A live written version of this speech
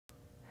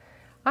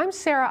I'm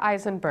Sara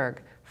Isenberg,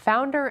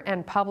 founder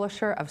and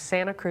publisher of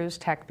Santa Cruz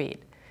Tech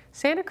Beat.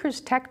 Santa Cruz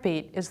Tech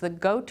Beat is the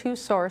go-to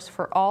source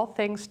for all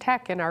things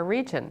tech in our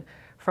region,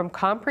 from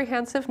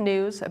comprehensive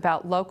news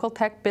about local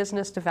tech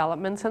business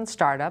developments and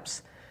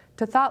startups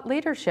to thought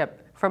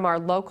leadership from our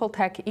local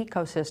tech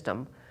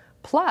ecosystem.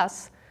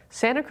 Plus,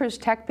 Santa Cruz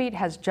Tech Beat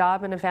has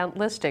job and event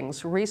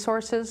listings,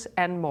 resources,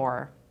 and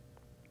more.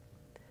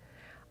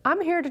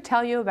 I'm here to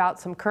tell you about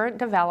some current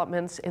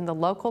developments in the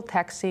local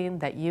tech scene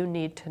that you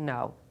need to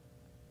know.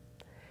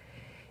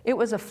 It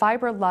was a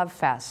fiber love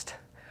fest.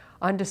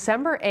 On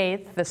December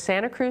 8th, the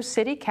Santa Cruz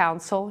City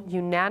Council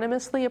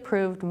unanimously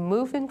approved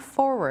moving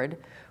forward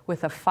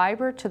with a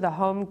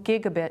fiber-to-the-home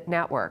gigabit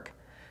network.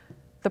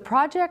 The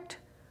project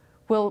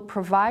will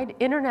provide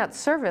internet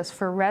service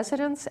for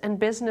residents and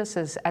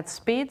businesses at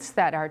speeds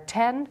that are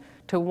 10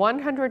 to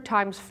 100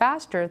 times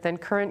faster than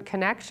current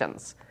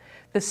connections.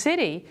 The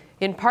city,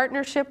 in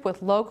partnership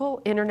with local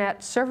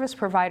internet service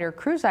provider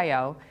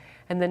Cruise.io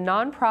and the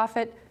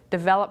nonprofit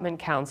Development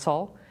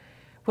Council,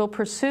 will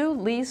pursue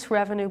lease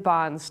revenue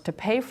bonds to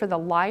pay for the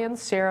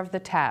lion's share of the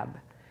tab.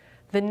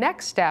 The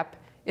next step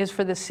is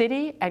for the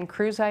city and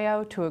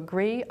Cruise.io to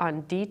agree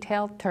on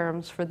detailed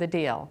terms for the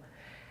deal,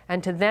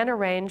 and to then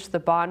arrange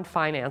the bond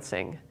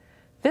financing.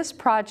 This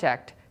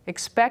project,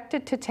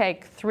 expected to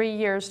take 3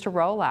 years to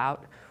roll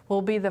out,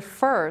 will be the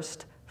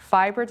first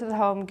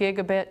fiber-to-the-home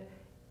gigabit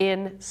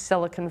in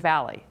Silicon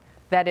Valley.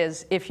 That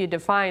is, if you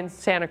define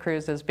Santa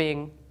Cruz as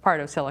being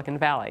part of Silicon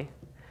Valley.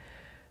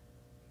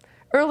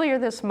 Earlier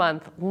this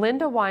month,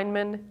 Linda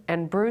Weinman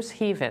and Bruce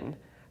Heaven,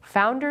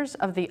 founders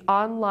of the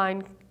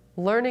online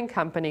learning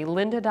company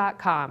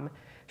lynda.com,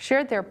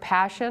 shared their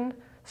passion,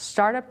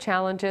 startup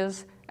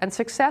challenges, and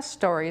success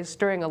stories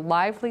during a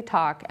lively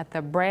talk at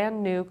the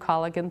brand new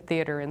Colligan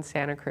Theater in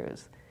Santa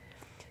Cruz.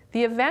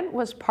 The event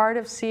was part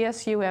of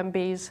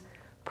CSUMB's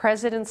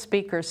President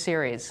Speaker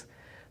Series.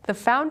 The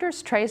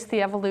founders traced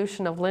the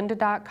evolution of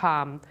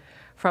lynda.com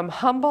from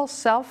humble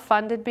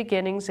self-funded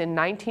beginnings in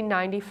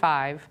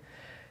 1995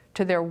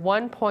 to their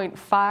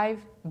 $1.5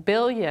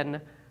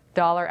 billion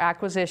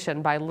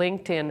acquisition by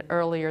LinkedIn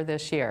earlier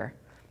this year.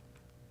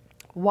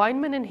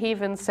 Weinman and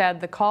Heaven said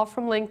the call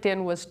from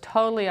LinkedIn was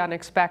totally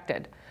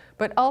unexpected,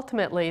 but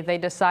ultimately they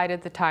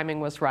decided the timing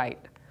was right.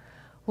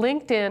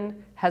 LinkedIn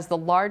has the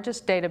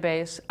largest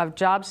database of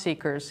job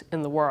seekers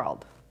in the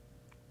world.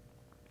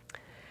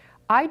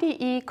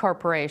 IDE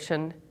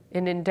Corporation,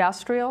 an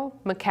industrial,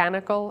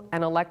 mechanical,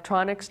 and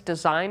electronics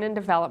design and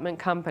development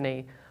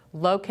company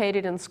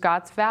located in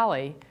Scotts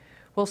Valley,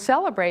 will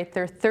celebrate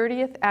their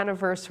 30th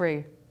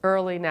anniversary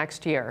early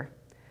next year.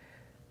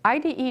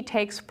 IDE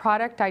takes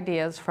product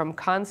ideas from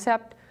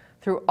concept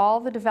through all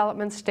the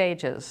development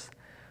stages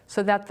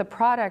so that the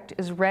product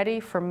is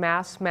ready for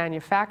mass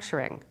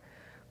manufacturing.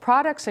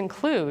 Products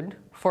include,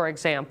 for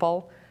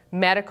example,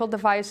 medical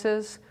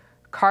devices,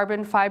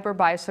 carbon fiber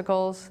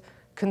bicycles,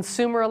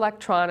 consumer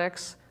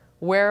electronics,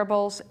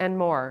 wearables, and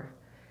more.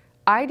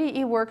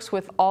 IDE works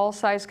with all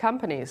size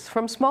companies,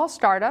 from small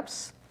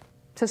startups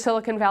to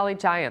Silicon Valley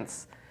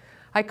giants.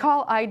 I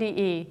call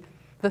IDE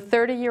the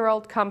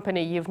 30-year-old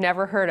company you've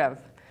never heard of,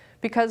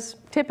 because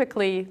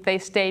typically they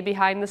stay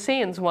behind the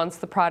scenes once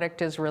the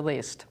product is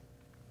released.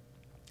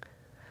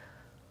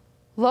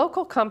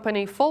 Local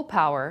company Full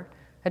Power,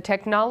 a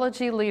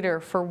technology leader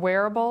for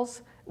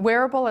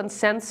wearable and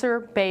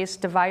sensor-based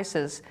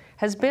devices,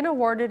 has been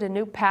awarded a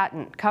new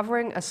patent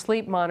covering a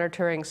sleep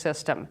monitoring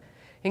system,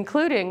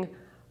 including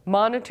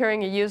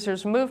monitoring a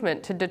user's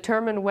movement to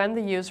determine when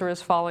the user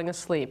is falling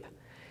asleep.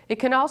 It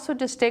can also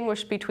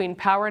distinguish between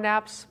power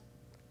naps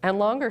and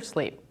longer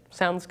sleep.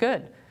 Sounds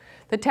good.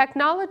 The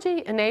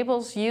technology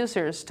enables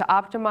users to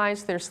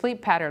optimize their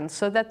sleep patterns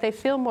so that they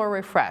feel more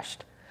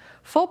refreshed.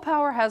 Full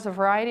Power has a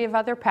variety of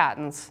other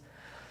patents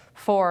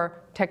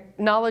for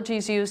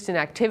technologies used in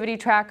activity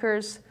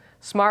trackers,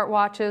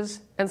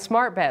 smartwatches, and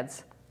smart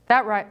beds.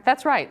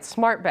 That's right,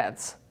 smart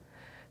beds.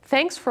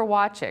 Thanks for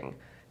watching.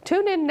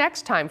 Tune in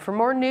next time for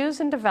more news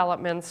and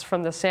developments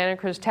from the Santa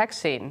Cruz tech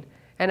scene.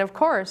 And of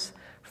course,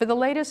 for the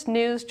latest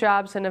news,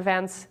 jobs, and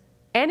events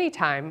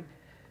anytime,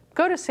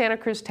 go to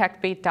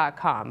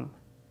santacruztechbeat.com.